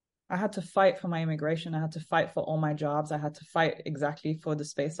I had to fight for my immigration. I had to fight for all my jobs. I had to fight exactly for the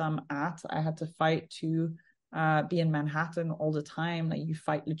space I'm at. I had to fight to be in Manhattan all the time. Like you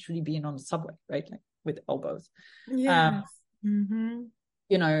fight literally being on the subway, right? Like with elbows. Yes. Mm-hmm.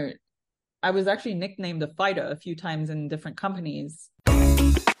 You know, I was actually nicknamed a fighter a few times in different companies.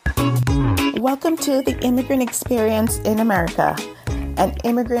 Welcome to the Immigrant Experience in America, an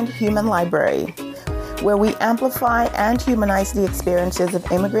immigrant human library, where we amplify and humanize the experiences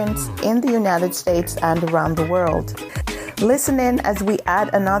of immigrants in the United States and around the world. Listen in as we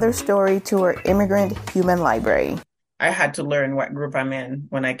add another story to our immigrant human library. I had to learn what group I'm in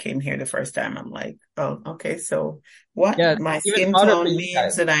when I came here the first time. I'm like, oh, okay, so what? Yeah, My it's even skin harder for tone you means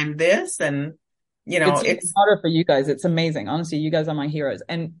guys. that I'm this, and It's even it's harder for you guys. It's amazing. Honestly, you guys are my heroes.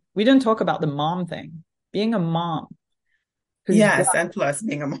 And we didn't talk about the mom thing. Being a mom who's black, yes, and plus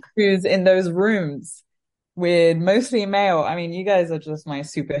being a mom. who's in those rooms with mostly male. I mean, you guys are just my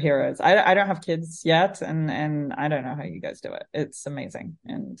superheroes. I don't have kids yet, and I don't know how you guys do it. It's amazing,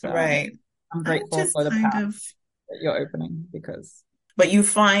 and Right. I'm I grateful just for the kind path of, that you're opening because but you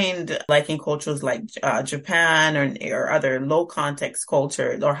find like in cultures like Japan or other low context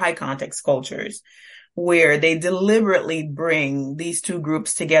cultures or high context cultures where they deliberately bring these two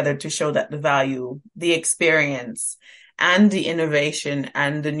groups together to show that the value, the experience, and the innovation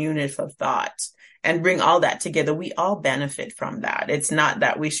and the newness of thought, and bring all that together. We all benefit from that. It's not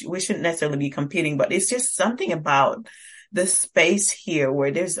that we shouldn't necessarily be competing, but it's just something about the space here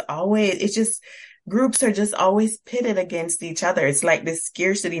where there's always, it's just, groups are just always pitted against each other. It's like this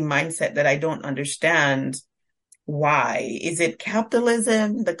scarcity mindset that I don't understand. Why? Is it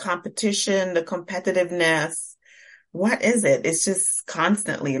capitalism, the competition, the competitiveness? What is it? It's just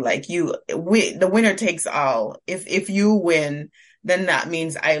constantly like the winner takes all. If you win, then that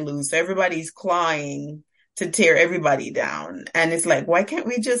means I lose. So everybody's clawing to tear everybody down. And it's like, why can't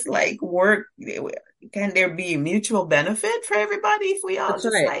we just like work? Can there be mutual benefit for everybody if we all that's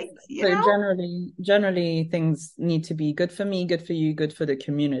just right. like, So generally things need to be good for me, good for you, good for the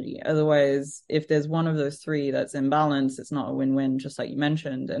community. Otherwise, if there's one of those three that's in balance, it's not a win-win, just like you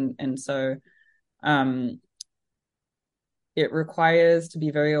mentioned. And so um it requires to be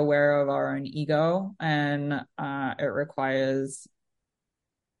very aware of our own ego, and it requires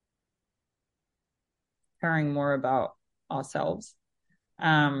caring more about ourselves,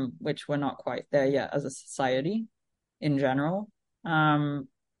 which we're not quite there yet as a society in general. Um,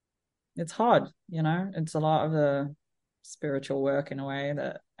 it's hard, it's a lot of the spiritual work in a way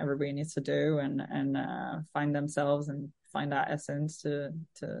that everybody needs to do and find themselves and find that essence to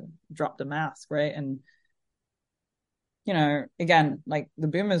drop the mask, right? And again, like the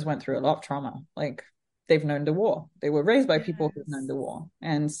boomers went through a lot of trauma. Like they've known the war. They were raised by people who've known yes. the war.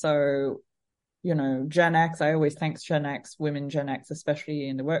 And so, Gen X, I always thank Gen X, women Gen X, especially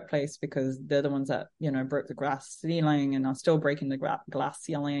in the workplace, because they're the ones that, broke the glass ceiling and are still breaking the glass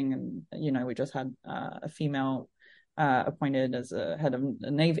ceiling. And, we just had a female appointed as a head of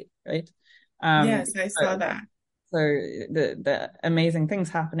the Navy, right? Yes, I saw So, that. so the amazing things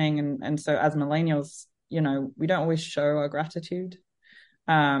happening. And so as millennials, we don't always show our gratitude.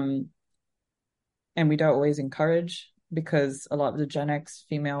 And we don't always encourage, because a lot of the Gen X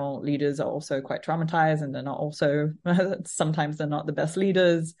female leaders are also quite traumatized, and they're not also sometimes they're not the best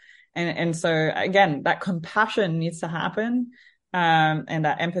leaders. And so again, that compassion needs to happen. And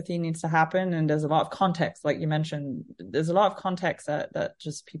that empathy needs to happen. And there's a lot of context, like you mentioned, there's a lot of context that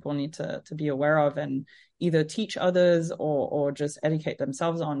just people need to be aware of and either teach others or just educate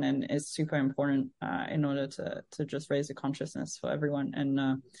themselves on. And it's super important in order to just raise the consciousness for everyone. And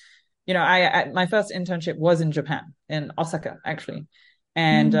my first internship was in Japan, in Osaka, actually.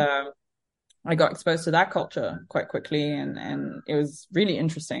 And Mm. I got exposed to that culture quite quickly, and it was really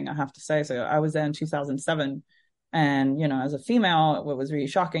interesting, I have to say. So I was there in 2007. And, as a female, what was really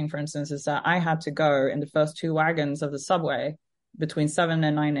shocking, for instance, is that I had to go in the first two wagons of the subway between 7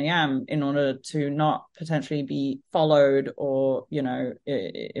 and 9 a.m. in order to not potentially be followed or,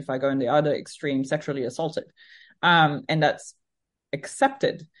 if I go in the other extreme, sexually assaulted. And that's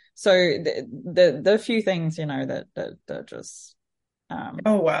accepted. So the few things, that just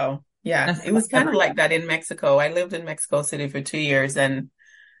Oh, wow. Yeah, mess it up was kind of everything. like that in Mexico. I lived in Mexico City for 2 years, and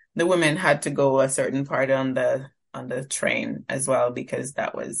the women had to go a certain part on the train as well because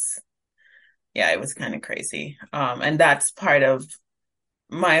that was, yeah, it was kind of crazy. And that's part of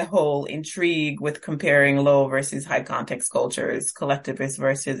my whole intrigue with comparing low versus high context cultures, collectivist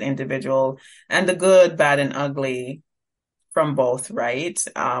versus individual, and the good, bad, and ugly from both, right?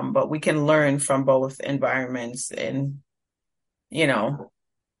 But we can learn from both environments and, you know,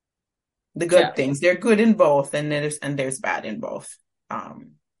 the Yeah. good things. They're good in both, and there's bad in both.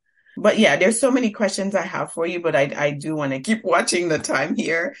 Um, But yeah, there's so many questions I have for you, but I do want to keep watching the time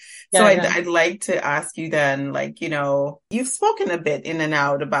here. So Yeah. I'd like to ask you then, like, you've spoken a bit in and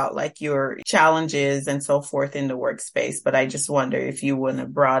out about like your challenges and so forth in the workspace, but I just wonder if you want to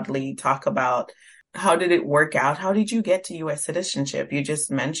broadly talk about how did it work out? How did you get to US citizenship? You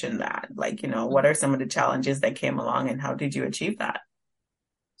just mentioned that. Like, what are some of the challenges that came along and how did you achieve that?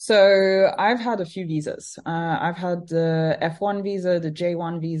 So I've had a few visas. I've had the F1 visa, the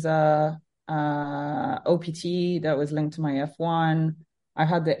J1 visa, OPT that was linked to my F1. I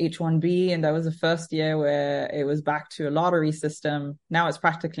had the H1B, and that was the first year where it was back to a lottery system. Now it's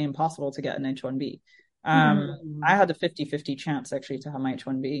practically impossible to get an H1B. I had a 50-50 chance actually to have my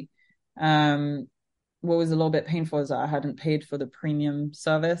H1B. What was a little bit painful is that I hadn't paid for the premium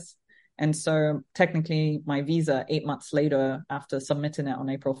service. And so technically my visa 8 months later, after submitting it on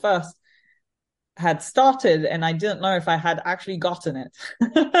April 1st, had started and I didn't know if I had actually gotten it.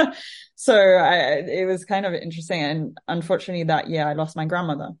 So it was kind of interesting. And unfortunately that year I lost my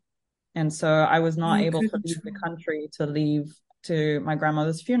grandmother. And so I was not able to leave the country to leave to my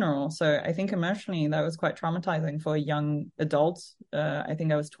grandmother's funeral. So I think emotionally that was quite traumatizing for a young adult. I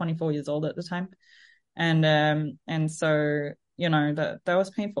think I was 24 years old at the time. And so, that was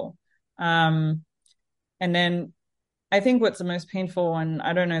painful. And then I think what's the most painful, and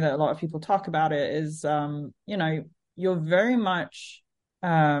I don't know that a lot of people talk about it, is, you're very much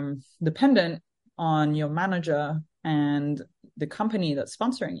dependent on your manager and the company that's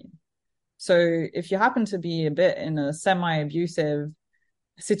sponsoring you. So if you happen to be a bit in a semi-abusive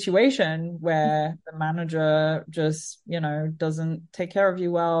situation where the manager just, doesn't take care of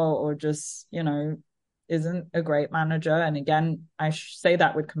you well, or just, isn't a great manager. And again, I say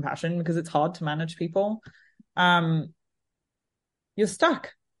that with compassion because it's hard to manage people. You're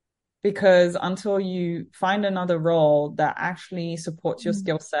stuck because until you find another role that actually supports your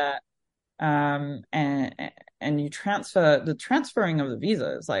skill set, and you transferring of the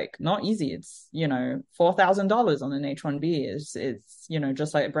visa is like not easy. It's, $4,000 on an H1B it's,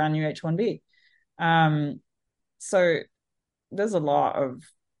 just like a brand new H1B. So there's a lot of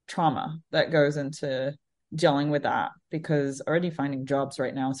trauma that goes into dealing with that, because already finding jobs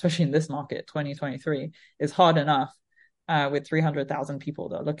right now, especially in this market, 2023, is hard enough, with 300,000 people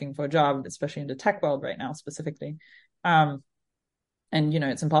that are looking for a job, especially in the tech world right now specifically. And,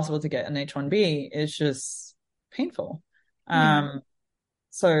 it's impossible to get an H1B. It's just painful.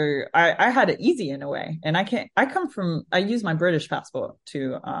 So I had it easy in a way. And I use my British passport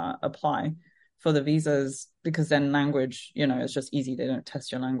to apply for the visas, because then language, it's just easy. They don't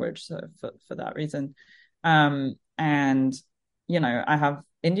test your language. So for that reason. And, I have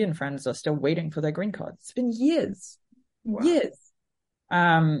Indian friends that are still waiting for their green cards. It's been years. Wow. Years.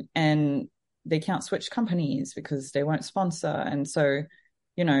 And they can't switch companies because they won't sponsor. And so,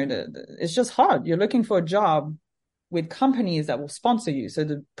 it's just hard. You're looking for a job with companies that will sponsor you. So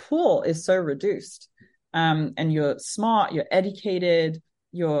the pool is so reduced. And you're smart, you're educated,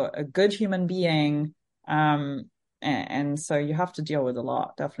 you're a good human being. And so you have to deal with a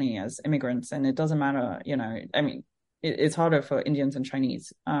lot, definitely, as immigrants. And it doesn't matter, it's harder for Indians and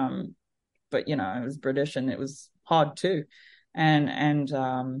Chinese. But, I was British and it was hard too. And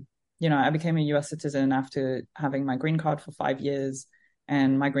I became a US citizen after having my green card for 5 years.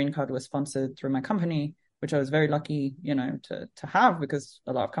 And my green card was sponsored through my company, which I was very lucky, to have, because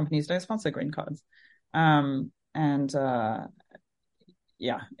a lot of companies don't sponsor green cards. It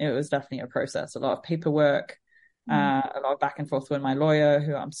was definitely a process, a lot of paperwork, a lot of back and forth with my lawyer,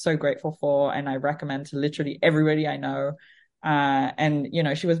 who I'm so grateful for. And I recommend to literally everybody I know.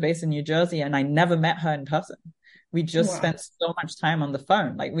 She was based in New Jersey and I never met her in person. We just spent so much time on the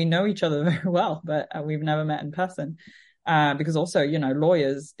phone. Like, we know each other very well, but we've never met in person. Because also,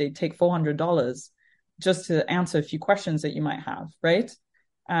 lawyers, they take $400 just to answer a few questions that you might have, right?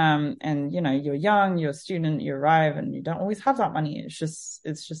 You're young, you're a student, you arrive and you don't always have that money. It's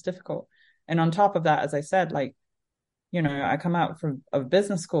just difficult. And on top of that, as I said, I come out of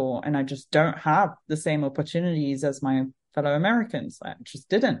business school and I just don't have the same opportunities as my fellow Americans. I just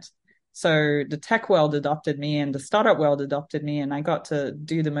didn't. So the tech world adopted me and the startup world adopted me, and I got to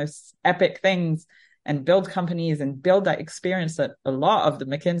do the most epic things and build companies and build that experience that a lot of the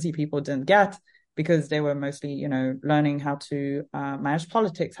McKinsey people didn't get, because they were mostly, learning how to manage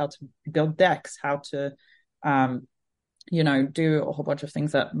politics, how to build decks, how to, do a whole bunch of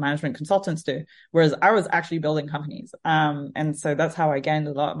things that management consultants do. Whereas I was actually building companies. And so that's how I gained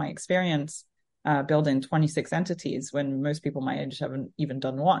a lot of my experience building 26 entities when most people my age haven't even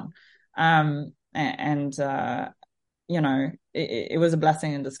done one. it was a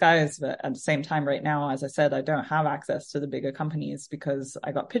blessing in disguise. But at the same time, right now, as I said, I don't have access to the bigger companies because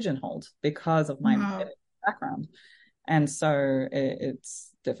I got pigeonholed because of my background. And so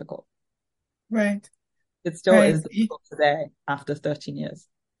it's difficult. Right. It still is difficult today after 13 years.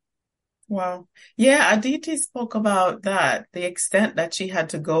 Wow. Yeah, Aditi spoke about that, the extent that she had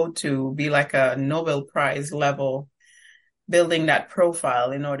to go to be like a Nobel Prize level, building that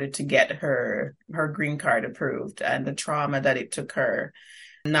profile in order to get her green card approved, and the trauma that it took her,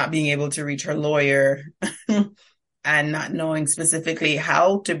 not being able to reach her lawyer and not knowing specifically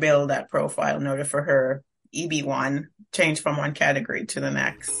how to build that profile in order for her EB1 change from one category to the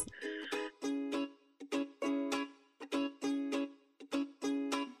next.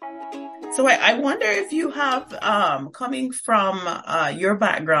 So I wonder if you have, coming from your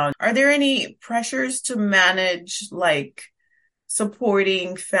background, are there any pressures to manage, like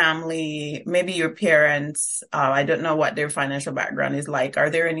supporting family, maybe your parents? I don't know what their financial background is like. Are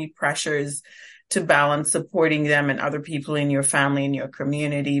there any pressures to balance supporting them and other people in your family, in your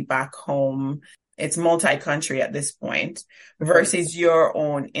community back home? It's multi-country at this point, versus your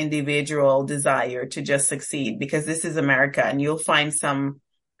own individual desire to just succeed, because this is America, and you'll find some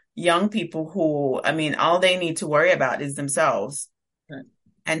young people who, I mean, all they need to worry about is themselves. Right.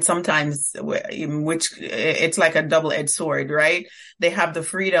 And sometimes, which it's like a double-edged sword, right? They have the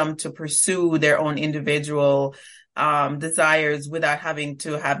freedom to pursue their own individual desires without having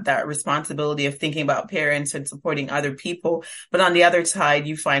to have that responsibility of thinking about parents and supporting other people. But on the other side,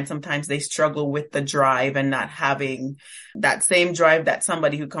 you find sometimes they struggle with the drive and not having that same drive that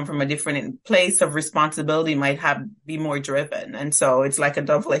somebody who come from a different place of responsibility might have, be more driven. And so it's like a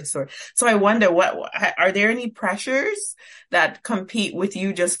double-edged sword. So I wonder, are there any pressures that compete with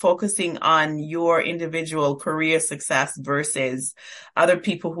you just focusing on your individual career success versus other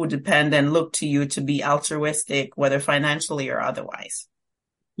people who depend and look to you to be altruistic, whether financially or otherwise?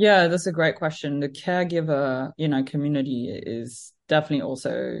 Yeah, that's a great question. The caregiver, community is definitely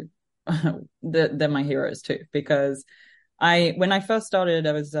also, they're my heroes too, because when I first started,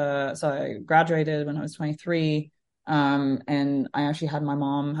 I graduated when I was 23, and I actually had my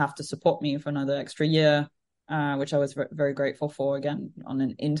mom have to support me for another extra year, which I was very grateful for. Again, on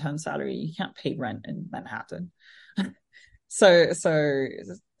an intern salary, you can't pay rent in Manhattan. So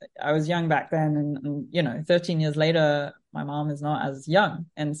I was young back then, and 13 years later, my mom is not as young.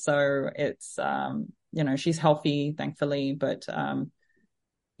 And so it's, she's healthy, thankfully, but,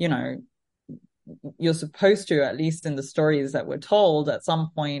 you're supposed to, at least in the stories that we're told, at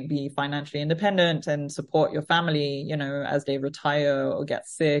some point be financially independent and support your family, as they retire or get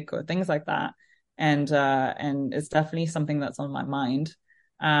sick or things like that. And it's definitely something that's on my mind.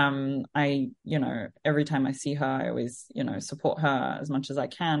 Every time I see her, I always, support her as much as I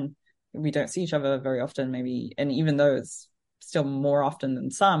can. We don't see each other very often, maybe, and even though it's still more often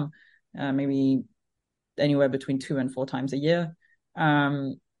than some, maybe anywhere between 2 and 4 times a year.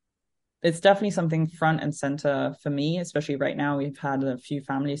 It's definitely something front and center for me, especially right now. We've had a few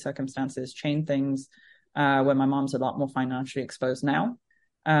family circumstances change things, where my mom's a lot more financially exposed now,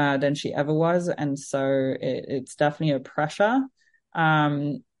 than she ever was. And so it's definitely a pressure.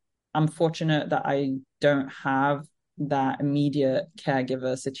 I'm fortunate that I don't have that immediate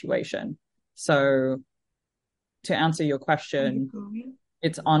caregiver situation. So to answer your question,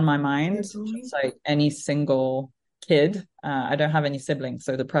 it's on my mind, just like any single kid. I don't have any siblings,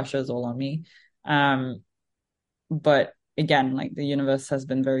 so the pressure is all on me. But again, like the universe has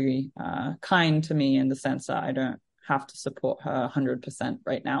been very kind to me in the sense that I don't have to support her 100%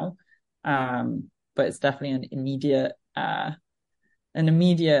 right now. But it's definitely an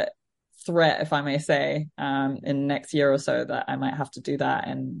immediate threat, if I may say, in the next year or so, that I might have to do that.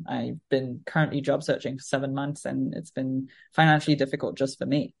 And I've been currently job searching for 7 months, and it's been financially difficult just for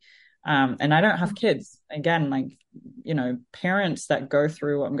me. And I don't have kids. Again, like, parents that go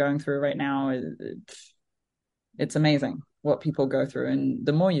through what I'm going through right now, it's amazing what people go through. And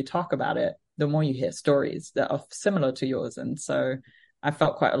the more you talk about it, the more you hear stories that are similar to yours. And so I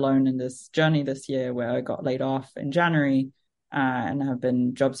felt quite alone in this journey this year, where I got laid off in January, and have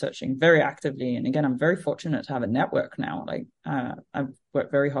been job searching very actively. And again, I'm very fortunate to have a network now. Like, I've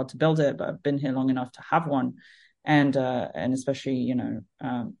worked very hard to build it, but I've been here long enough to have one. And especially,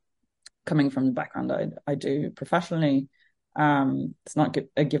 coming from the background I do professionally, it's not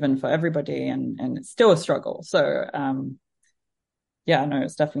a given for everybody, and it's still a struggle. So,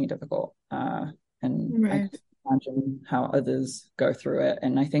 it's definitely difficult. And right. I can imagine how others go through it.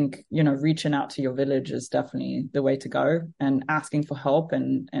 And I think, reaching out to your village is definitely the way to go, and asking for help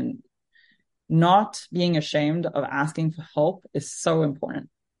and not being ashamed of asking for help is so important.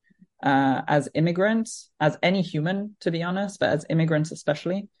 as immigrants, as any human, to be honest, but as immigrants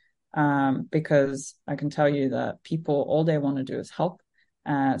especially, because I can tell you that people, all they want to do is help.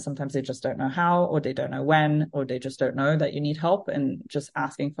 Sometimes they just don't know how, or they don't know when, or they just don't know that you need help. And just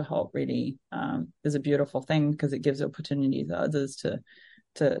asking for help really is a beautiful thing, because it gives opportunity to others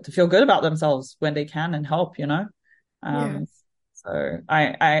to feel good about themselves when they can and help, you know. Yes. So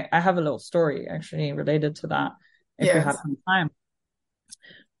I have a little story actually related to that, if we have some time.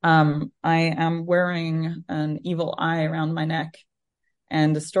 I am wearing an evil eye around my neck.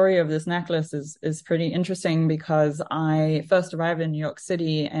 And the story of this necklace is pretty interesting, because I first arrived in New York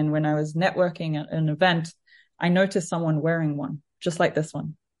City, and when I was networking at an event, I noticed someone wearing one, just like this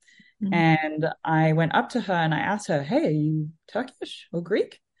one. Mm-hmm. And I went up to her and I asked her, "Hey, are you Turkish or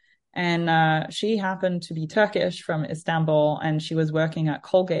Greek?" And she happened to be Turkish from Istanbul, and she was working at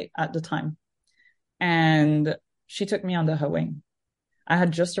Colgate at the time. And she took me under her wing. I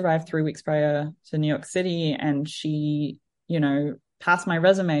had just arrived 3 weeks prior to New York City, and she, passed my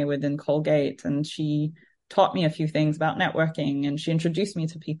resume within Colgate, and she taught me a few things about networking, and she introduced me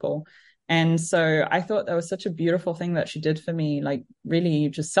to people. And so I thought that was such a beautiful thing that she did for me, like really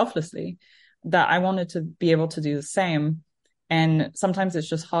just selflessly, that I wanted to be able to do the same. And sometimes it's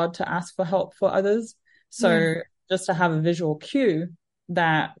just hard to ask for help for others. So just to have a visual cue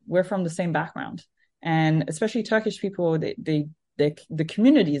that we're from the same background, and especially Turkish people, the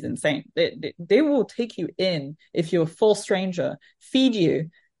community is insane. They will take you in if you're a full stranger, feed you,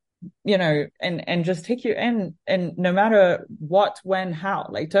 and just take you in, and no matter what, when, how.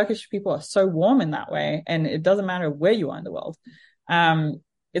 Like, Turkish people are so warm in that way, and it doesn't matter where you are in the world.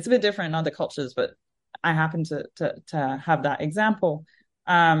 It's a bit different in other cultures, but I happen to have that example.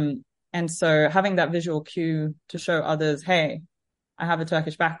 And so having that visual cue to show others, hey, I have a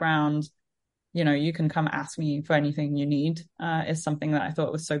Turkish background, you can come ask me for anything you need, is something that I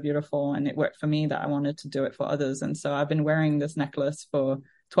thought was so beautiful, and it worked for me that I wanted to do it for others. And so I've been wearing this necklace for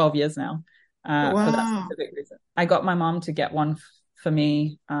 12 years now, for that specific reason. I got my mom to get one for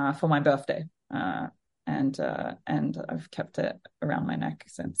me for my birthday, and I've kept it around my neck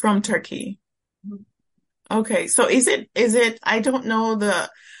since. From Turkey. Mm-hmm. Okay, so is it, I don't know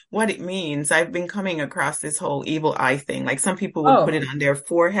what it means. I've been coming across this whole evil eye thing. Like, some people would put it on their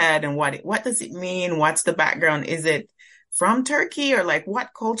forehead, and what does it mean? What's the background? Is it from Turkey, or like,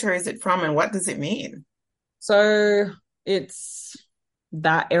 what culture is it from, and what does it mean? So it's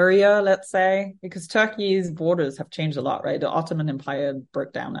that area, let's say, because Turkey's borders have changed a lot, right? The Ottoman Empire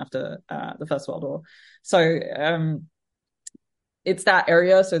broke down after the First World War. So it's that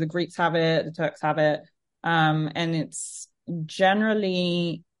area. So the Greeks have it, the Turks have it. And it's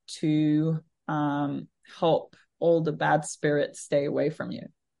generally to help all the bad spirits stay away from you.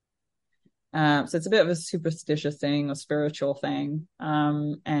 So it's a bit of a superstitious thing, a spiritual thing,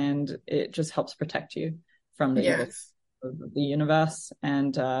 and it just helps protect you from the evil of the universe.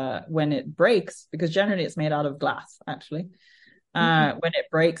 And when it breaks, because generally it's made out of glass, actually, when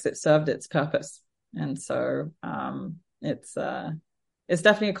it breaks, it served its purpose. And so it's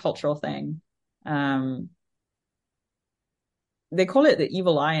definitely a cultural thing. They call it the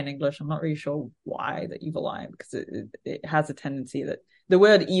evil eye in English. I'm not really sure why the evil eye, because it has a tendency that the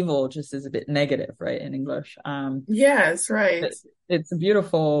word evil just is a bit negative, right, in English. Yes, right. It's a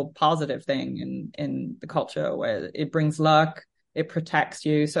beautiful, positive thing in the culture, where it brings luck, it protects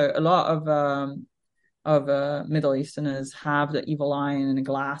you. So a lot of Middle Easterners have the evil eye in a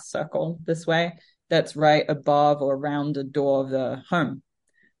glass circle this way, that's right above or around the door of the home,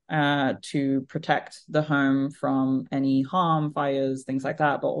 to protect the home from any harm, fires, things like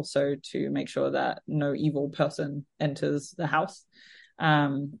that, but also to make sure that no evil person enters the house.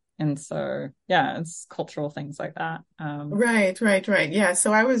 And so, yeah, it's cultural things like that. Right. Yeah.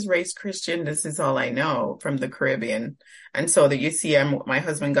 So I was raised Christian. This is all I know, from the Caribbean. And so the UCM, my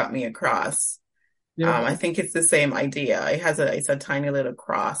husband got me a cross. I think it's the same idea. It's a tiny little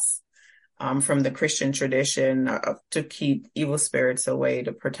cross. From the Christian tradition, to keep evil spirits away,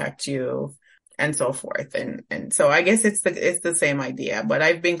 to protect you, and so forth. And so I guess it's the same idea, but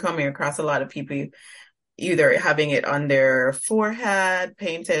I've been coming across a lot of people either having it on their forehead,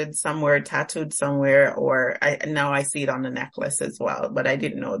 painted somewhere, tattooed somewhere, or now I see it on the necklace as well, but I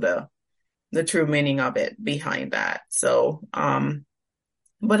didn't know the true meaning of it behind that. So,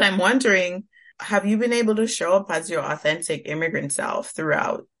 but I'm wondering, have you been able to show up as your authentic immigrant self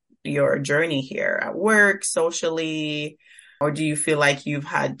throughout your journey here, at work, socially, or do you feel like you've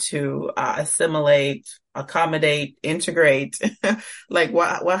had to assimilate, accommodate, integrate? Like,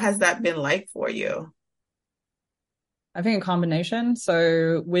 what has that been like for you? I think a combination.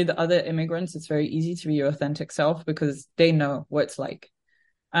 So with other immigrants, it's very easy to be your authentic self, because they know what it's like.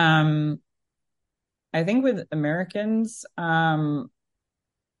 I think with Americans,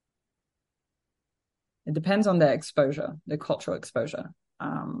 it depends on their exposure, their cultural exposure.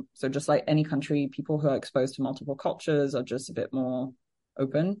 So just like any country, people who are exposed to multiple cultures are just a bit more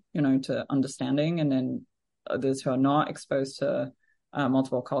open, to understanding. And then others who are not exposed to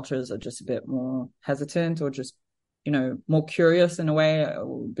multiple cultures are just a bit more hesitant, or just, more curious in a way,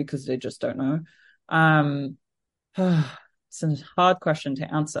 because they just don't know. It's a hard question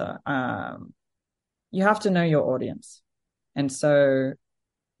to answer. You have to know your audience. And so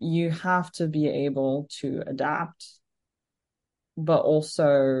you have to be able to adapt, but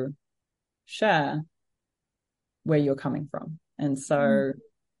also share where you're coming from. And so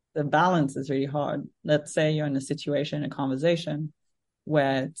the balance is really hard. Let's say you're in a situation, a conversation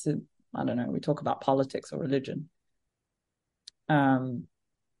where I don't know, we talk about politics or religion. In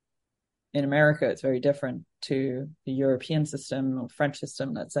America, it's very different to the European system or French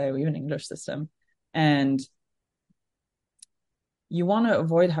system, let's say, or even English system. And you want to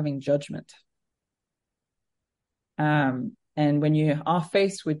avoid having judgment. And when you are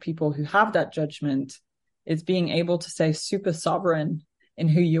faced with people who have that judgment, it's being able to stay super sovereign in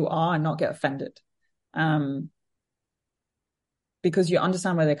who you are and not get offended. Because you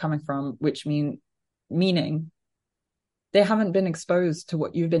understand where they're coming from, which meaning they haven't been exposed to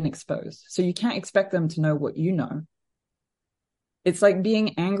what you've been exposed. So you can't expect them to know what you know. It's like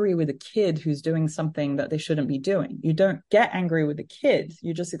being angry with a kid who's doing something that they shouldn't be doing. You don't get angry with a kid.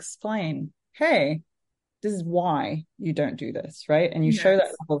 You just explain, hey, this is why you don't do this, right? And you show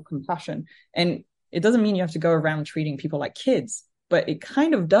that level of compassion. And it doesn't mean you have to go around treating people like kids, but it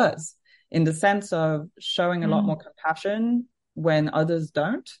kind of does, in the sense of showing a lot more compassion when others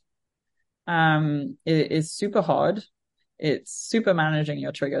don't. It is super hard. It's super managing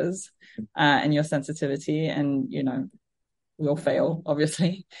your triggers and your sensitivity, and we'll fail,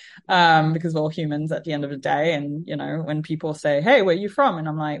 obviously, because we're all humans at the end of the day. And when people say, hey, where are you from? And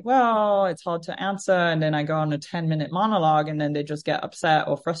I'm like, well, it's hard to answer. And then I go on a 10-minute monologue, and then they just get upset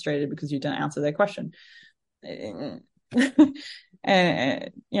or frustrated because you didn't answer their question.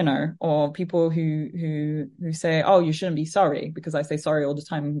 And or people who say, oh, you shouldn't be sorry, because I say sorry all the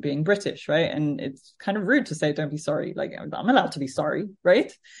time being British, right? And it's kind of rude to say don't be sorry. Like, I'm allowed to be sorry,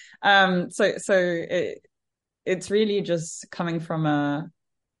 right? It's really just coming from a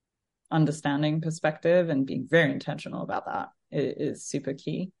understanding perspective, and being very intentional about that is super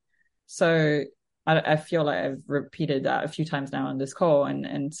key. So I feel like I've repeated that a few times now on this call.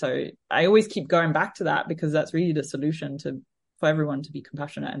 And so I always keep going back to that, because that's really the solution for everyone to be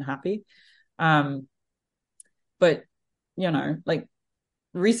compassionate and happy. But, like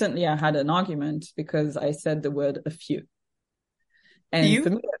recently I had an argument because I said the word a few. And for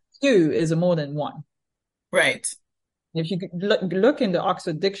me, a few is a more than one. Right. If you look in the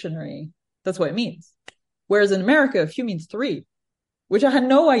Oxford Dictionary, that's what it means. Whereas in America, a few means three, which I had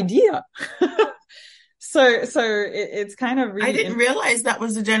no idea. So it's kind of really... I didn't realize that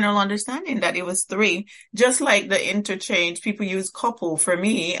was the general understanding, that it was three. Just like the interchange, people use couple. For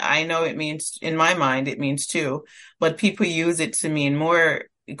me, I know it means, in my mind, it means two, but people use it to mean more.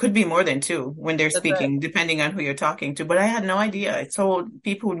 It could be more than two when they're speaking, right, depending on who you're talking to. But I had no idea. So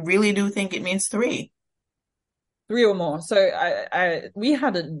people really do think it means three. Three or more. So we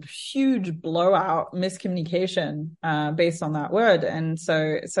had a huge blowout miscommunication based on that word. And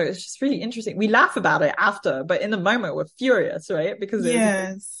so it's just really interesting. We laugh about it after, but in the moment we're furious, right? Because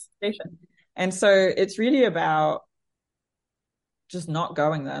there's and so it's really about just not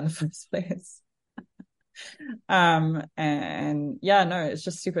going there in the first place. And yeah, no, it's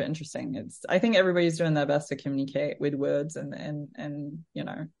just super interesting. I think everybody's doing their best to communicate with words, and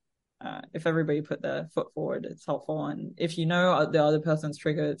if everybody put their foot forward, it's helpful. And if you know the other person's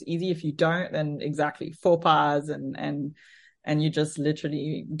trigger, it's easy. If you don't, then exactly, faux pas, and you just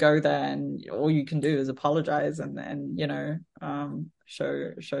literally go there, and all you can do is apologize and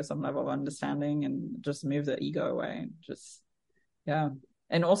show some level of understanding, and just move the ego away.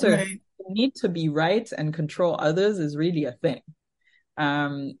 And also, the need to be right and control others is really a thing.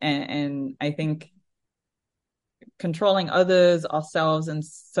 And I think controlling others, ourselves, in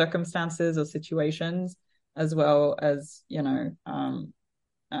circumstances or situations, as well as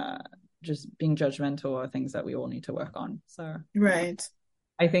just being judgmental, are things that we all need to work on. So right,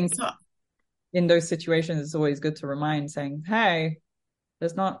 I think in those situations it's always good to remind, saying, hey,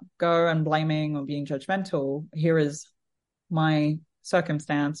 let's not go and blaming or being judgmental. Here is my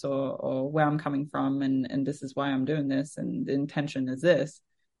circumstance or where I'm coming from, and this is why I'm doing this, and the intention is this.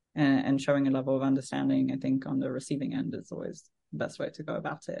 And showing a level of understanding, I think, on the receiving end is always the best way to go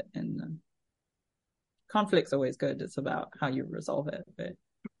about it. And conflict's always good. It's about how you resolve it. But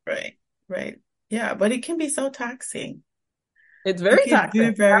Right. Right. Yeah, but it can be so taxing. It's It very can be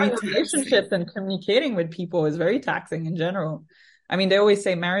taxing. very Having taxing. relationships and communicating with people is very taxing in general. I mean, they always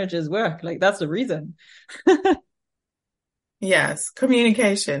say marriage is work. Like that's the reason. Yes,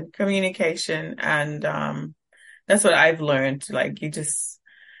 communication. And that's what I've learned. Like this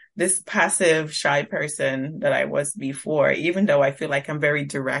passive, shy person that I was before, even though I feel like I'm very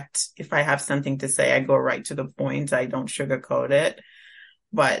direct. If I have something to say, I go right to the point. I don't sugarcoat it.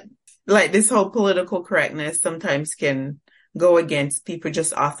 But like this whole political correctness sometimes can go against people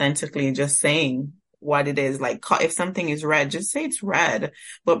just authentically just saying what it is. Like if something is red, just say it's red.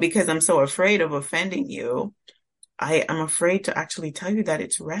 But because I'm so afraid of offending you, I am afraid to actually tell you that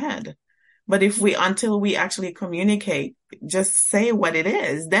it's red. But until we actually communicate, just say what it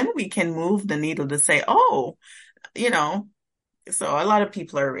is, then we can move the needle to say, oh, you know, so a lot of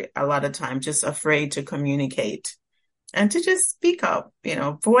people are a lot of time just afraid to communicate and to just speak up,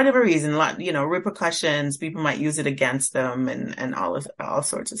 for whatever reason, repercussions, people might use it against them and all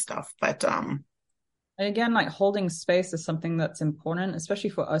sorts of stuff. But, Again, like holding space is something that's important, especially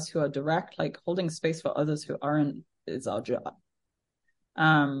for us who are direct, like holding space for others who aren't is our job.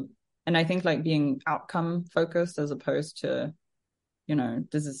 And I think like being outcome focused as opposed to,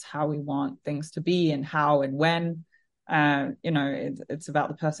 this is how we want things to be and how and when, it's about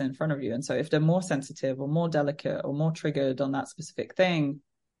the person in front of you. And so if they're more sensitive or more delicate or more triggered on that specific thing,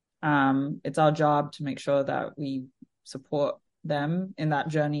 it's our job to make sure that we support them in that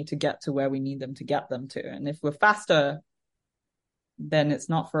journey to get to where we need them to get them to. And if we're faster, then it's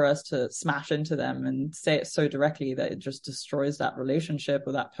not for us to smash into them and say it so directly that it just destroys that relationship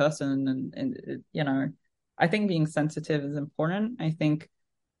or that person. And I think being sensitive is important. I think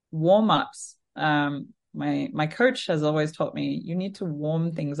warm-ups, my coach has always taught me you need to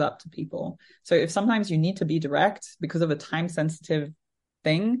warm things up to people. So if sometimes you need to be direct because of a time sensitive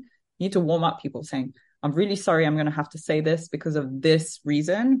thing, you need to warm up people saying, I'm really sorry, I'm going to have to say this because of this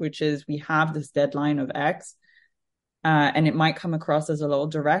reason, which is we have this deadline of X. And it might come across as a little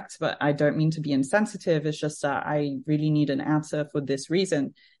direct, but I don't mean to be insensitive. It's just that I really need an answer for this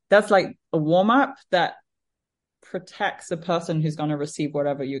reason. That's like a warm up that protects the person who's going to receive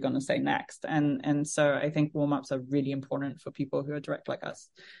whatever you're going to say next. And so I think warm ups are really important for people who are direct like us,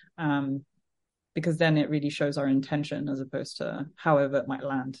 because then it really shows our intention as opposed to however it might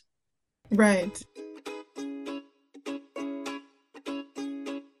land. Right.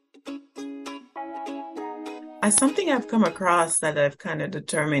 Something I've come across that I've kind of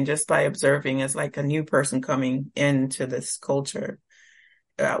determined just by observing as like a new person coming into this culture.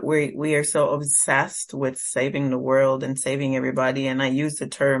 We are so obsessed with saving the world and saving everybody. And I use the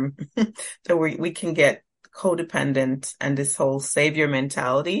term that we can get codependent and this whole savior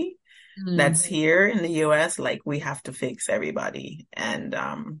mentality that's here in the US, like we have to fix everybody. And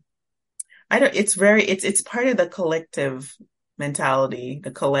it's part of the collective mentality,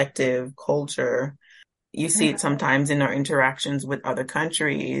 the collective culture. You see it sometimes in our interactions with other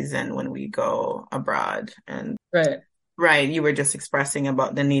countries and when we go abroad. And right, you were just expressing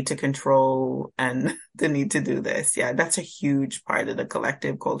about the need to control and the need to do this. Yeah, that's a huge part of the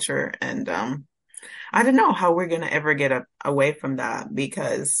collective culture. And I don't know how we're going to ever get away from that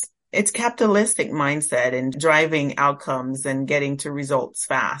because it's capitalistic mindset and driving outcomes and getting to results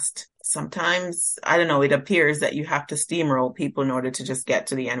fast. Sometimes, I don't know, it appears that you have to steamroll people in order to just get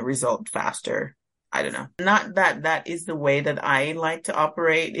to the end result faster. I don't know. Not that is the way that I like to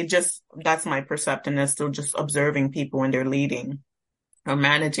operate. That's my perception as still just observing people when they're leading or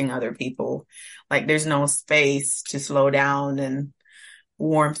managing other people. Like there's no space to slow down and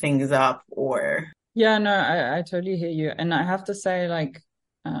warm things up or. Yeah, no, I totally hear you. And I have to say like,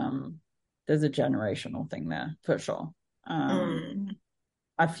 there's a generational thing there for sure.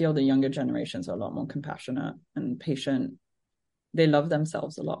 I feel the younger generations are a lot more compassionate and patient. They love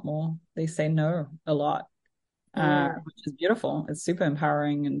themselves a lot more. They say no a lot, which is beautiful. It's super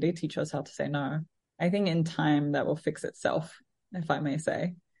empowering, and they teach us how to say no. I think in time that will fix itself, if I may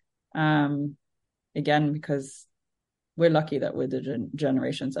say. Again, because we're lucky that we're the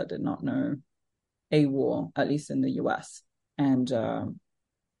generations that did not know a war, at least in the US. And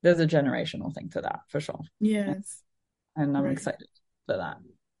there's a generational thing to that, for sure. Yes. And I'm excited for that.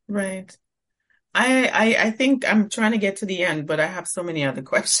 Right. I think I'm trying to get to the end, but I have so many other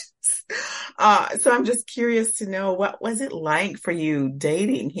questions. So I'm just curious to know, what was it like for you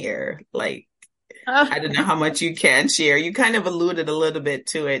dating here? Like, I don't know how much you can share. You kind of alluded a little bit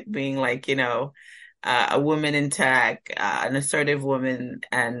to it being like, a woman in tech, an assertive woman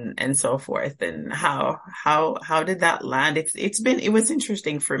and so forth. And how did that land? It was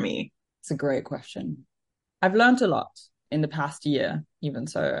interesting for me. It's a great question. I've learned a lot in the past year, even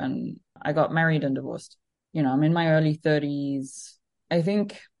so. And I got married and divorced. I'm in my early 30s. I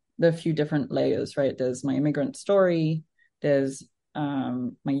think there are a few different layers, right? There's my immigrant story. There's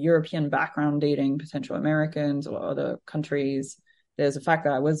my European background dating potential Americans or other countries. There's the fact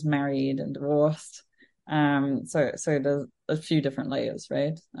that I was married and divorced. So there's a few different layers,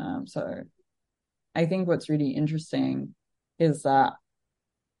 right? So I think what's really interesting is that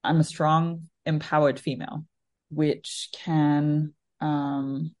I'm a strong, empowered female, which can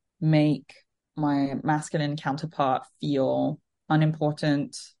make my masculine counterpart feel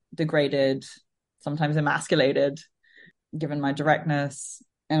unimportant, degraded, sometimes emasculated, given my directness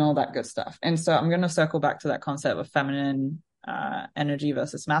and all that good stuff. And so I'm going to circle back to that concept of feminine energy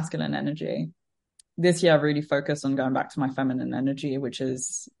versus masculine energy. This year, I've really focused on going back to my feminine energy, which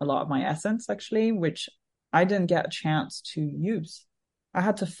is a lot of my essence, actually, which I didn't get a chance to use. I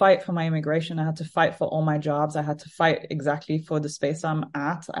had to fight for my immigration. I had to fight for all my jobs. I had to fight exactly for the space I'm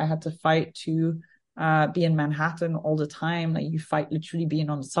at. I had to fight to be in Manhattan all the time. Like, you fight literally being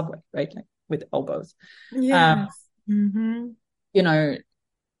on the subway, right? Like, with elbows. Yes.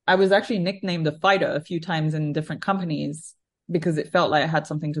 I was actually nicknamed the fighter a few times in different companies because it felt like I had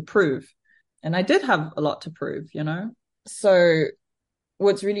something to prove. And I did have a lot to prove, So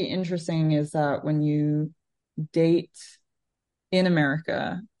what's really interesting is that when you date in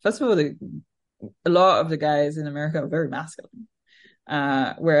America, first of all, a lot of the guys in America are very masculine.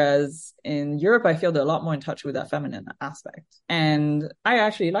 Whereas in Europe, I feel they're a lot more in touch with that feminine aspect. And I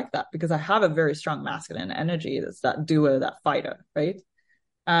actually like that because I have a very strong masculine energy. That's that doer, that fighter, right?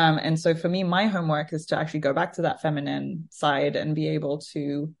 And so for me, my homework is to actually go back to that feminine side and be able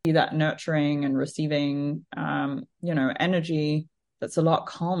to be that nurturing and receiving, energy that's a lot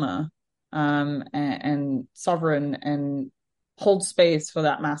calmer, and sovereign, and hold space for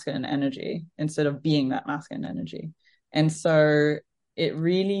that masculine energy instead of being that masculine energy. And so it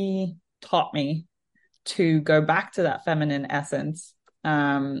really taught me to go back to that feminine essence,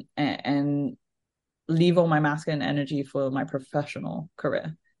 and leave all my masculine energy for my professional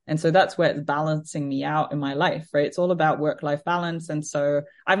career. And so that's where it's balancing me out in my life, right? It's all about work-life balance. And so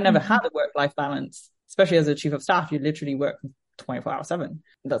I've never had a work-life balance, especially as a chief of staff. You literally work 24/7.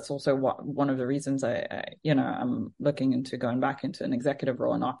 That's also one of the reasons I'm looking into going back into an executive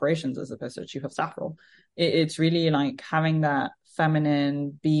role in operations as opposed to a chief of staff role. It's really like having that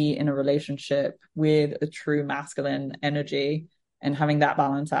feminine be in a relationship with a true masculine energy and having that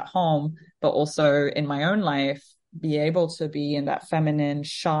balance at home, but also in my own life, be able to be in that feminine,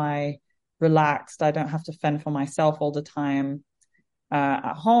 shy, relaxed. I don't have to fend for myself all the time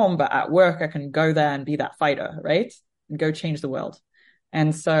at home, but at work, I can go there and be that fighter, right? And go change the world.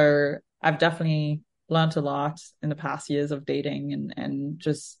 And so I've definitely learned a lot in the past years of dating and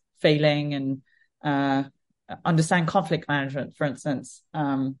just failing and understand conflict management, for instance.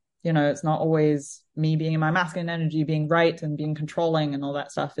 It's not always me being in my masculine energy, being right and being controlling and all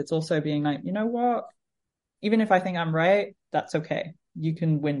that stuff. It's also being like, you know what? Even if I think I'm right, that's okay. You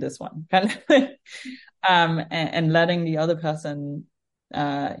can win this one. And letting the other person,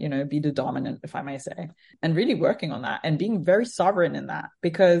 be the dominant, if I may say, and really working on that and being very sovereign in that,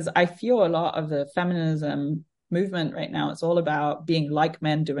 because I feel a lot of the feminism movement right now, it's all about being like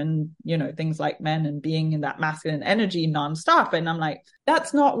men, doing, things like men and being in that masculine energy nonstop. And I'm like,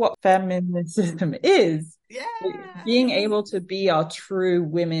 that's not what feminism is. Yeah. Being able to be our true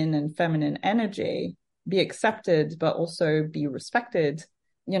women and feminine energy, be accepted, but also be respected.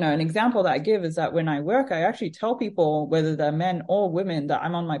 An example that I give is that when I work, I actually tell people, whether they're men or women, that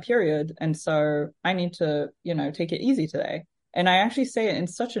I'm on my period. And so I need to, take it easy today. And I actually say it in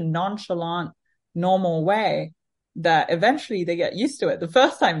such a nonchalant, normal way that eventually they get used to it. The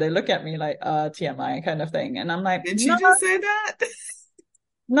first time they look at me like, TMI kind of thing. And I'm like, did you just say that?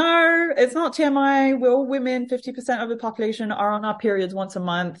 No, it's not TMI. We're all women. 50% of the population are on our periods once a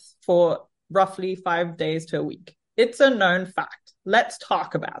month for roughly 5 days to a week. It's a known fact. Let's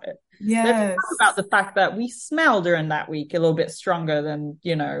talk about it. Yes. Let's talk about the fact that we smell during that week a little bit stronger than,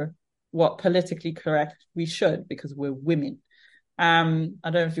 what politically correct we should, because we're women. I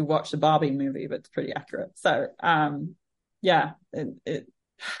don't know if you watched the Barbie movie, but it's pretty accurate. So, I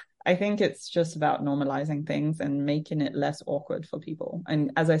think it's just about normalizing things and making it less awkward for people.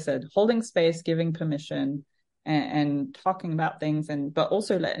 And as I said, holding space, giving permission, and talking about things, but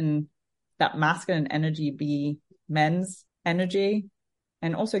also letting that masculine energy be men's energy,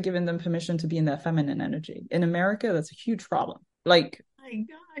 and also giving them permission to be in their feminine energy. In America, that's a huge problem. Like, my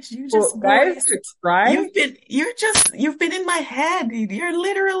gosh, you just guys, right? You've been in my head. You're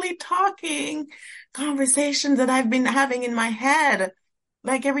literally talking conversations that I've been having in my head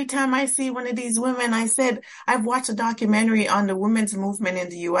Like every time I see one of these women, I said, I've watched a documentary on the women's movement in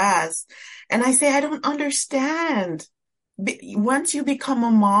the US, and I say, I don't understand. Once you become a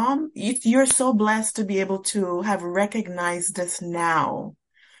mom, you're so blessed to be able to have recognized this now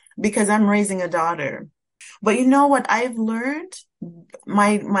because I'm raising a daughter. But you know what I've learned?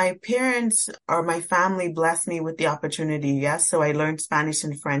 My parents or my family blessed me with the opportunity. Yes. So I learned Spanish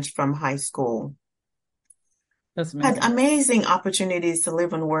and French from high school. That's Had amazing. amazing opportunities to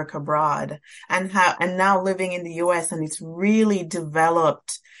live and work abroad and now living in the US, and it's really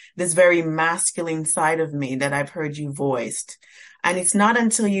developed this very masculine side of me that I've heard you voiced. And it's not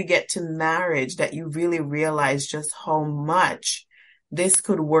until you get to marriage that you really realize just how much this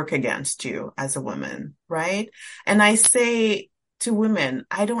could work against you as a woman, right? And I say to women,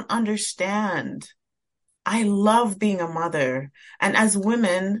 I don't understand. I love being a mother. And as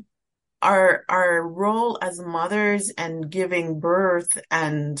women, our role as mothers and giving birth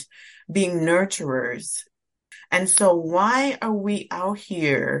and being nurturers. And so why are we out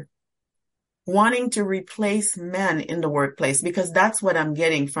here wanting to replace men in the workplace? Because that's what I'm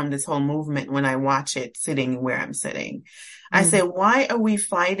getting from this whole movement when I watch it sitting where I'm sitting. I say, why are we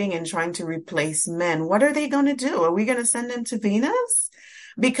fighting and trying to replace men? What are they going to do? Are we going to send them to Venus?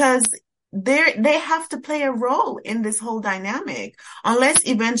 Because they have to play a role in this whole dynamic, unless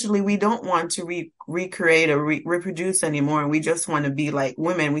eventually we don't want to recreate or reproduce anymore. And we just want to be like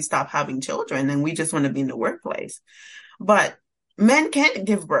women. We stop having children and we just want to be in the workplace. But men can't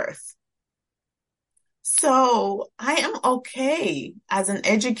give birth. So I am okay as an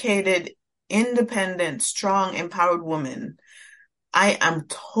educated, independent, strong, empowered woman. I am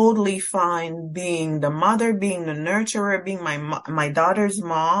totally fine being the mother, being the nurturer, being my daughter's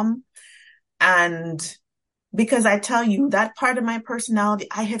mom. And because I tell you that part of my personality,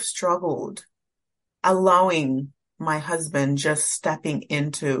 I have struggled allowing my husband just stepping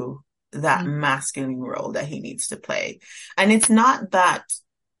into that masculine role that he needs to play. And it's not that,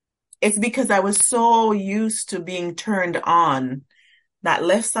 it's because I was so used to being turned on. That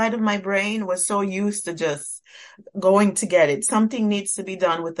left side of my brain was so used to just going to get it. Something needs to be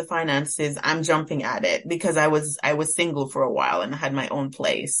done with the finances. I'm jumping at it because I was single for a while and I had my own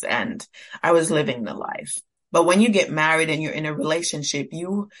place and I was living the life. But when you get married and you're in a relationship,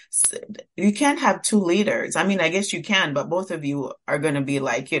 you can't have two leaders. I mean, I guess you can, but both of you are going to be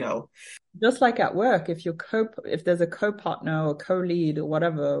like, just like at work, if there's a co-partner or co-lead or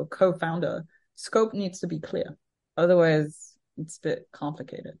whatever, co-founder, scope needs to be clear. Otherwise, it's a bit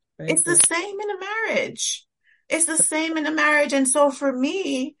complicated, right? It's the same in a marriage. It's the same in a marriage. And so for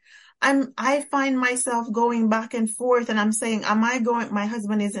me, I find myself going back and forth and I'm saying, my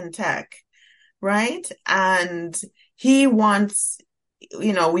husband is in tech, right? And he wants,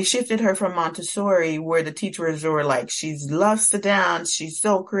 we shifted her from Montessori where the teachers were like, she loves to dance. She's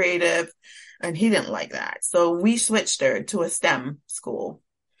so creative. And he didn't like that. So we switched her to a STEM school.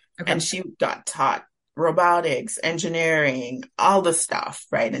 Okay. And she got taught robotics, engineering, all the stuff,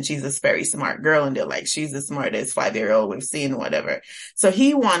 right? And she's this very smart girl and they're like, she's the smartest 5-year-old we've seen, whatever. So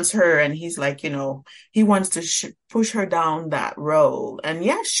he wants her and he's like, he wants to push her down that road. And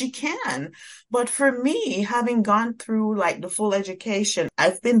yes, she can. But for me, having gone through like the full education,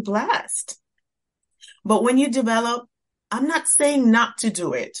 I've been blessed. But when you develop, I'm not saying not to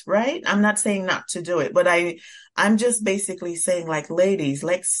do it, right? I'm not saying not to do it, but I'm just basically saying like, ladies,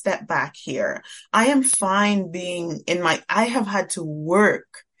 let's step back here. I am fine being I have had to work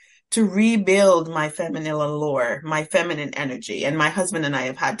to rebuild my feminine allure, my feminine energy. And my husband and I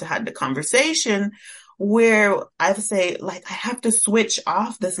have had to have the conversation where I say like, I have to switch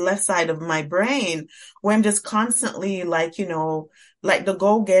off this left side of my brain where I'm just constantly like, like the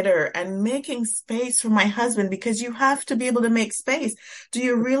go-getter and making space for my husband because you have to be able to make space. Do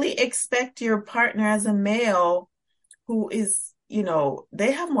you really expect your partner as a male who is,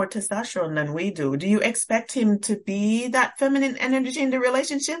 they have more testosterone than we do? Do you expect him to be that feminine energy in the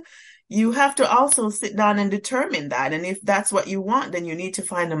relationship? You have to also sit down and determine that. And if that's what you want, then you need to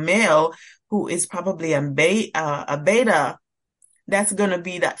find a male who is probably a beta that's going to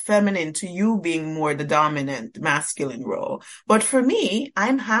be that feminine to you being more the dominant masculine role. But for me,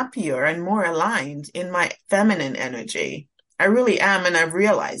 I'm happier and more aligned in my feminine energy. I really am. And I've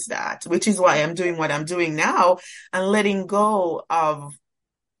realized that, which is why I'm doing what I'm doing now and letting go of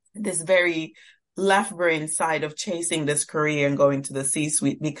this very left brain side of chasing this career and going to the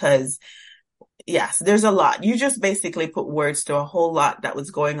C-suite because yes, there's a lot. You just basically put words to a whole lot that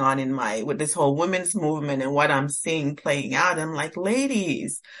was going on with this whole women's movement and what I'm seeing playing out. I'm like,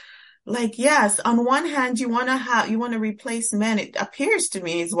 ladies, like, yes, on one hand, you want to replace men. It appears to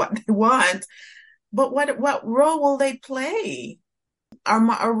me is what they want, but what role will they play?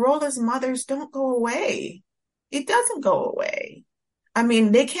 our role as mothers don't go away. It doesn't go away. I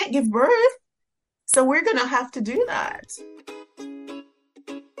mean, they can't give birth, so we're going to have to do that.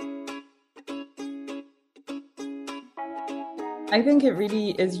 I think it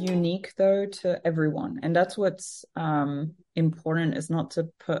really is unique though to everyone. And that's what's important, is not to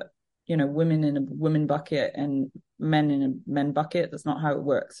put, women in a women bucket and men in a men bucket. That's not how it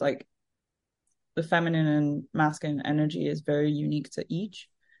works. Like, the feminine and masculine energy is very unique to each.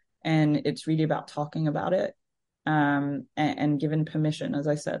 And it's really about talking about it, and given permission. As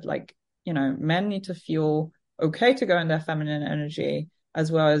I said, like, men need to feel okay to go in their feminine energy,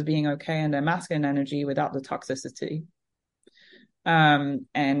 as well as being okay in their masculine energy without the toxicity.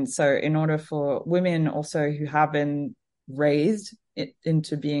 And so in order for women also who have been raised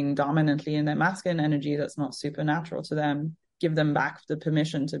into being dominantly in their masculine energy, that's not supernatural to them, give them back the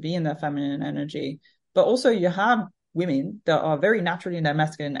permission to be in their feminine energy. But also you have women that are very naturally in their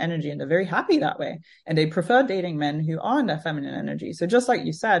masculine energy and they're very happy that way, and they prefer dating men who are in their feminine energy. So just like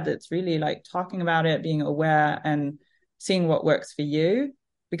you said, it's really like talking about it, being aware, and seeing what works for you,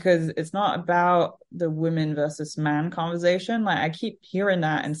 because it's not about the women versus man conversation. Like, I keep hearing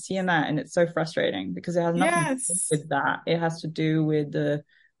that and seeing that, and it's so frustrating because it has nothing to do with that. It has to do with the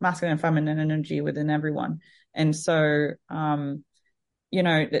masculine and feminine energy within everyone. And so,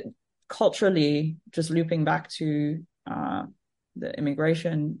 culturally, just looping back to the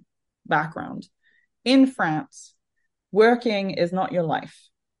immigration background, in France, working is not your life.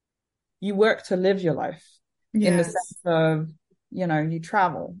 You work to live your life. Yes. In the sense of, you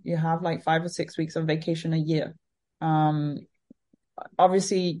travel, you have like 5 or 6 weeks of vacation a year.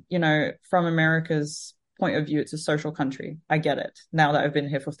 Obviously, from America's point of view, it's a social country. I get it now that I've been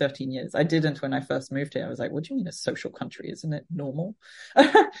here for 13 years. I didn't when I first moved here. I was like, what do you mean a social country? Isn't it normal?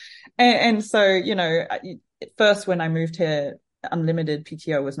 and so, first when I moved here, unlimited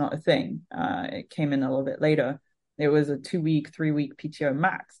PTO was not a thing. It came in a little bit later. It was a 2-week, 3-week PTO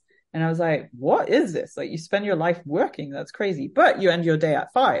max. And I was like, what is this? Like, you spend your life working. That's crazy. But you end your day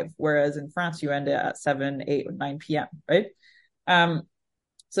at 5, whereas in France, you end it at 7, 8, or 9 p.m., right?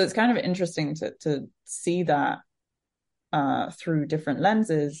 So it's kind of interesting to see that through different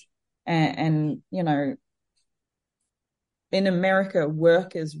lenses. And, in America,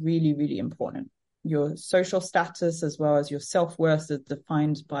 work is really, really important. Your social status as well as your self-worth is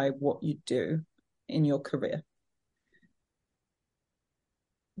defined by what you do in your career.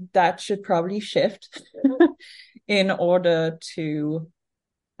 That should probably shift in order to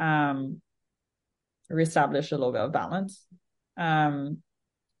reestablish a little bit of balance,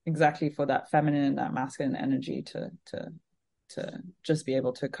 exactly for that feminine and that masculine energy to just be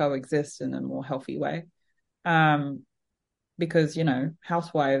able to coexist in a more healthy way. Because,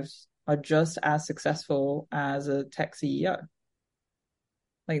 housewives are just as successful as a tech CEO.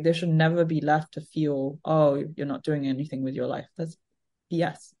 Like, they should never be left to feel, oh, you're not doing anything with your life. That's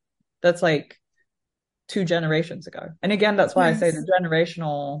BS. That's like 2 generations ago. And again, that's why I say the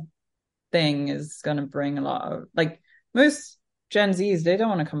generational thing is going to bring a lot of, like, most Gen Zs, they don't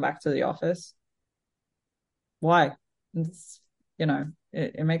want to come back to the office. Why? It's,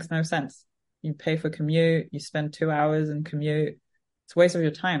 it makes no sense. You pay for commute, you spend 2 hours in commute. It's a waste of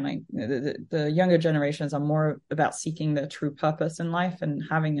your time. Like, the younger generations are more about seeking their true purpose in life and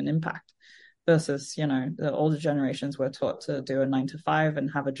having an impact. Versus, the older generations were taught to do a 9 to 5 and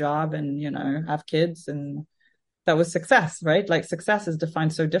have a job and, have kids, and that was success, right? Like, success is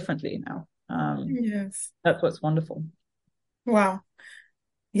defined so differently now. Yes. That's what's wonderful. Wow.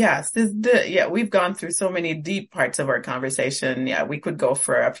 Yes. We've gone through so many deep parts of our conversation. Yeah, we could go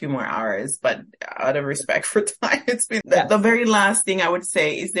for a few more hours, but out of respect for time, it's been the very last thing I would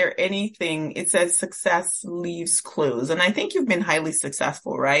say. Is there anything, it says success leaves clues, and I think you've been highly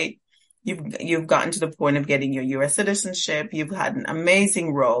successful, right? You've gotten to the point of getting your U.S. citizenship. You've had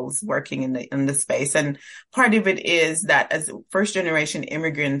amazing roles working in the space. And part of it is that as first generation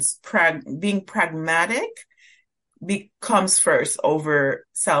immigrants, being pragmatic becomes first over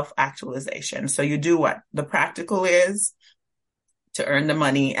self-actualization. So you do what the practical is to earn the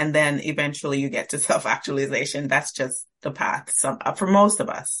money, and then eventually you get to self-actualization. That's just the path for most of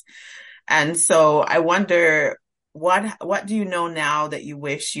us. And so I wonder, what do you know now that you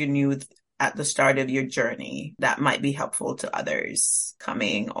wish you knew at the start of your journey that might be helpful to others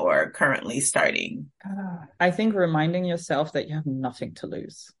coming or currently starting? I think reminding yourself that you have nothing to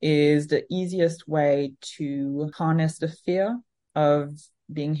lose is the easiest way to harness the fear of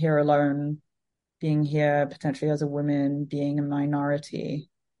being here alone, being here potentially as a woman, being a minority,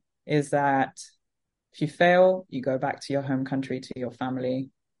 is that if you fail, you go back to your home country, to your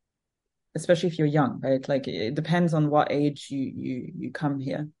family. especially if you're young, right? Like it depends on what age you come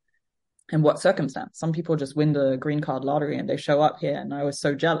here and what circumstance. Some people just win the green card lottery and they show up here, and I was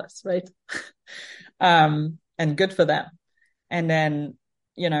so jealous, right? And good for them. And then,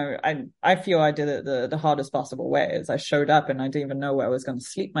 I feel I did it the hardest possible way, is I showed up and I didn't even know where I was going to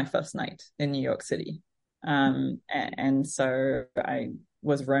sleep my first night in New York City. And so I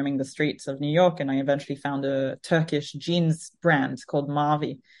was roaming the streets of New York, and I eventually found a Turkish jeans brand called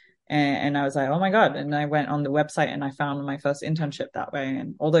Mavi. And I was like, oh my God. And I went on the website and I found my first internship that way.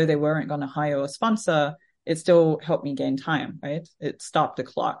 And although they weren't going to hire a sponsor, it still helped me gain time, right? It stopped the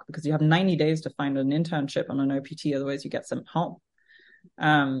clock, because you have 90 days to find an internship on an OPT, otherwise you get sent home.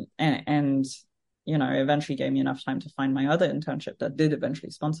 And eventually gave me enough time to find my other internship that did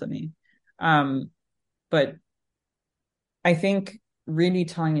eventually sponsor me. But I think really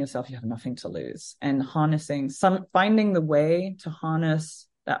telling yourself you have nothing to lose and finding the way to harness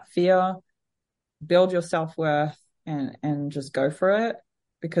that fear, build your self-worth, and just go for it,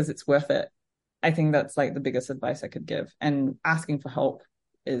 because it's worth it. I think that's like the biggest advice I could give. And asking for help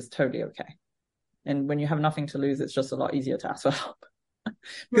is totally okay. And when you have nothing to lose, it's just a lot easier to ask for help.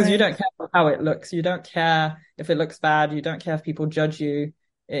 Because you don't care how it looks. You don't care if it looks bad. You don't care if people judge you.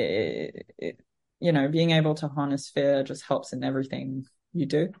 Being able to harness fear just helps in everything you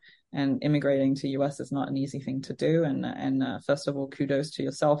do. And immigrating to US is not an easy thing to do. And first of all, kudos to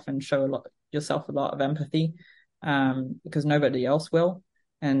yourself, and show yourself a lot of empathy, because nobody else will.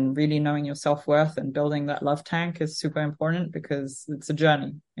 And really knowing your self-worth and building that love tank is super important, because it's a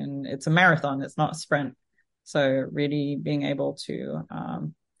journey and it's a marathon. It's not a sprint. So really being able to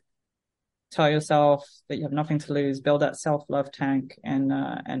tell yourself that you have nothing to lose, build that self-love tank,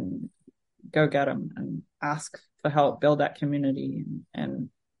 and go get them and ask for help, build that community. And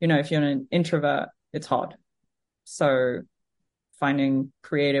if you're an introvert, it's hard. So finding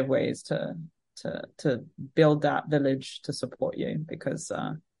creative ways to build that village to support you, because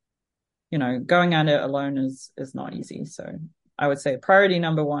going at it alone is not easy. So I would say priority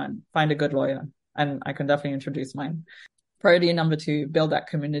number 1, find a good lawyer, and I can definitely introduce mine. Priority number 2, build that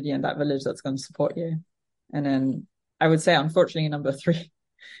community and that village that's going to support you. And then I would say, unfortunately, number 3,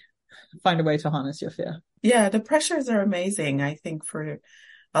 find a way to harness your fear. Yeah, the pressures are amazing, I think, for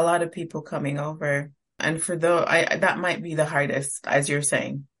a lot of people coming over. And for that might be the hardest, as you're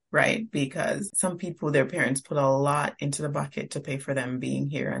saying, right? Because some people, their parents put a lot into the bucket to pay for them being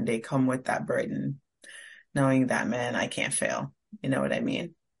here, and they come with that burden, knowing that, man, I can't fail. You know what I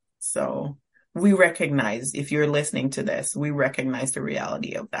mean? So we recognize, if you're listening to this, we recognize the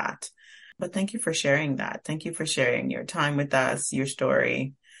reality of that. But thank you for sharing that. Thank you for sharing your time with us, your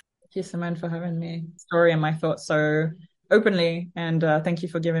story. Thank you, Simone, for having me. Story and my thoughts so openly. And thank you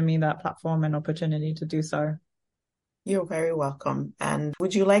for giving me that platform and opportunity to do so. You're very welcome. And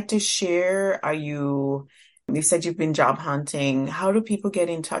would you like to share, you said you've been job hunting. How do people get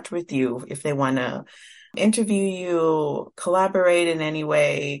in touch with you if they want to interview you, collaborate in any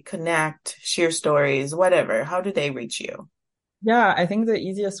way, connect, share stories, whatever? How do they reach you? Yeah, I think the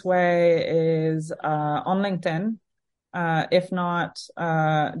easiest way is on LinkedIn. If not,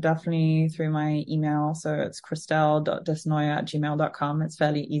 definitely through my email. So it's christelle.desnoyer@gmail.com. It's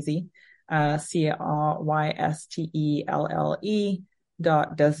fairly easy.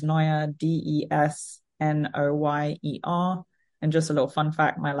 CRYSTELLE.desnoyer, DESNOYER. And just a little fun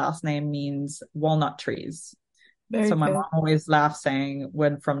fact, my last name means walnut trees. Very so my good. Mom always laughs saying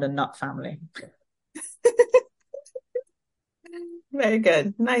we're from the nut family. Very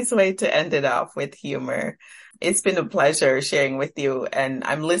good. Nice way to end it off with humor. It's been a pleasure sharing with you, and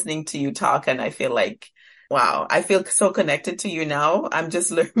I'm listening to you talk, and I feel like, wow, I feel so connected to you now. I'm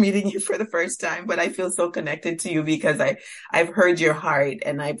just meeting you for the first time, but I feel so connected to you because I've heard your heart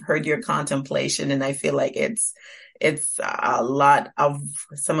and I've heard your contemplation, and I feel like it's a lot of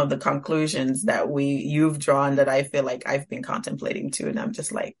some of the conclusions that you've drawn that I feel like I've been contemplating too. And I'm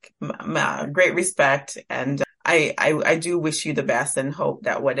just like, great respect. And I do wish you the best and hope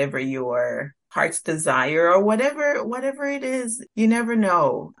that whatever your heart's desire or whatever it is, you never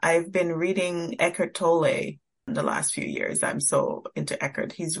know. I've been reading Eckhart Tolle in the last few years. I'm so into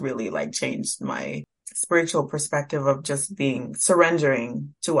Eckhart. He's really like changed my spiritual perspective of just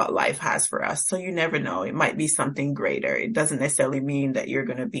surrendering to what life has for us. So you never know. It might be something greater. It doesn't necessarily mean that you're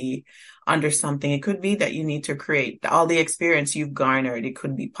going to be under something. It could be that you need to create all the experience you've garnered. It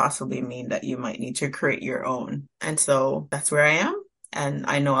could be possibly mean that you might need to create your own. And so that's where I am. And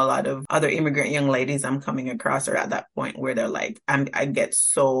I know a lot of other immigrant young ladies I'm coming across are at that point where they're like, I get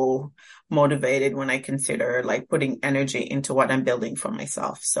so motivated when I consider like putting energy into what I'm building for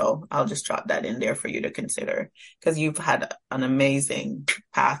myself. So I'll just drop that in there for you to consider, because you've had an amazing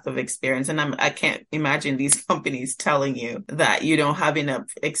path of experience. And I can't imagine these companies telling you that you don't have enough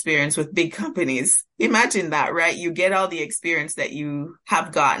experience with big companies. Imagine that, right? You get all the experience that you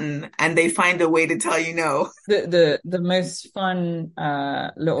have gotten and they find a way to tell you no. The most fun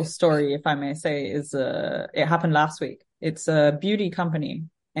little story, if I may say, is it happened last week. It's a beauty company.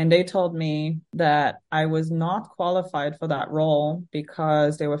 And they told me that I was not qualified for that role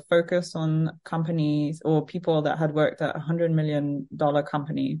because they were focused on companies or people that had worked at $100 million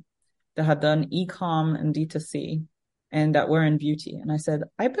company that had done e-com and D2C and that were in beauty. And I said,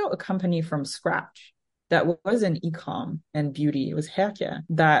 I built a company from scratch that was in e-com and beauty. It was hair care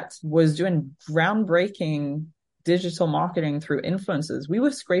that was doing groundbreaking digital marketing through influencers. We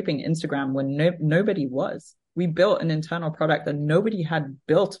were scraping Instagram when nobody was. We built an internal product that nobody had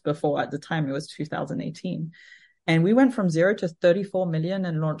built before at the time. It was 2018. And we went from 0 to 34 million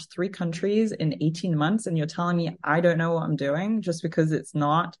and launched 3 countries in 18 months. And you're telling me I don't know what I'm doing just because it's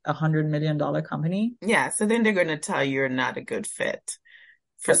not $100 million company? Yeah. So then they're going to tell you you're not a good fit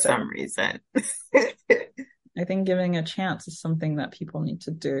for some reason. I think giving a chance is something that people need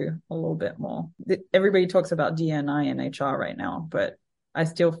to do a little bit more. Everybody talks about D&I in HR right now, but I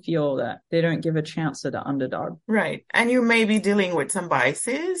still feel that they don't give a chance to the underdog. Right. And you may be dealing with some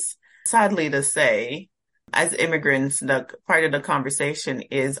biases. Sadly to say, as immigrants, the part of the conversation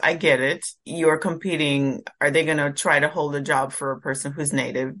is, I get it. You're competing. Are they going to try to hold a job for a person who's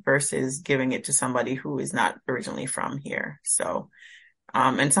native versus giving it to somebody who is not originally from here? So,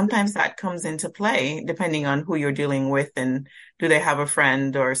 and sometimes that comes into play depending on who you're dealing with and do they have a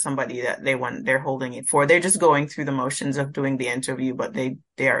friend or somebody that they're holding it for. They're just going through the motions of doing the interview, but they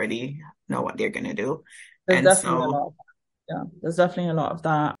already know what they're going to do. There's definitely a lot of that. Yeah, there's definitely a lot of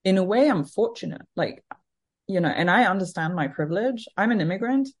that. In a way, I'm fortunate, and I understand my privilege. I'm an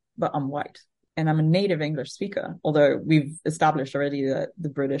immigrant, but I'm white and I'm a native English speaker. Although we've established already that the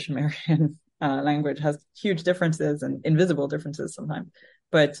British American language has huge differences and invisible differences sometimes.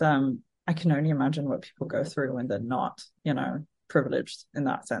 But I can only imagine what people go through when they're not, privileged in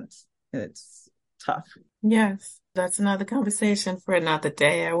that sense. It's tough. Yes, that's another conversation for another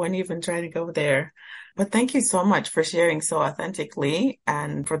day. I wouldn't even try to go there. But thank you so much for sharing so authentically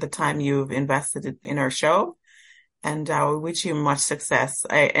and for the time you've invested in our show. And I wish you much success.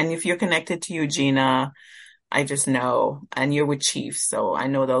 And if you're connected to Eugenia, I just know, and you're with Chief, so I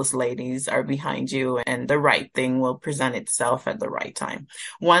know those ladies are behind you and the right thing will present itself at the right time.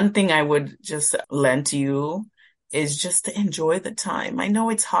 One thing I would just lend to you is just to enjoy the time. I know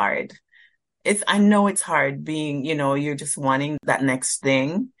it's hard. I know it's hard being, you're just wanting that next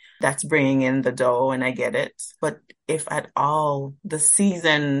thing that's bringing in the dough, and I get it. But if at all the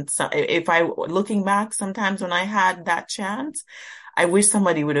season, looking back sometimes when I had that chance, I wish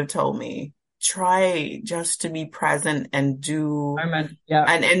somebody would have told me, try just to be present and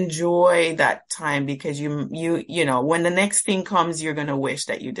and enjoy that time, because you when the next thing comes, you're going to wish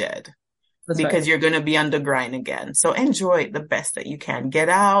that you did. That's because right. You're going to be on the grind again. So enjoy it the best that you can. Get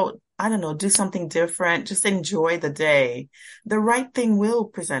out. I don't know, do something different. Just enjoy the day. The right thing will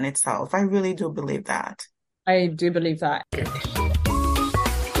present itself. I really do believe that. I do believe that.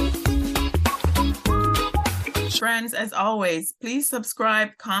 Friends, as always, please subscribe,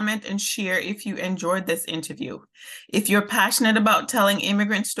 comment, and share if you enjoyed this interview. If you're passionate about telling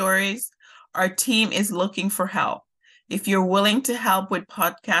immigrant stories, our team is looking for help. If you're willing to help with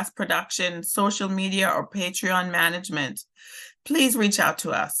podcast production, social media, or Patreon management, please reach out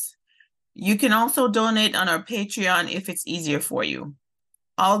to us. You can also donate on our Patreon if it's easier for you.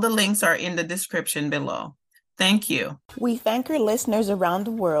 All the links are in the description below. Thank you. We thank our listeners around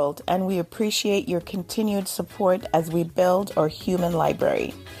the world, and we appreciate your continued support as we build our human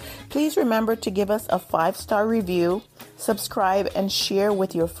library. Please remember to give us a 5-star review, subscribe, and share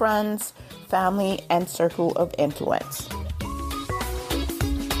with your friends, family, and circle of influence.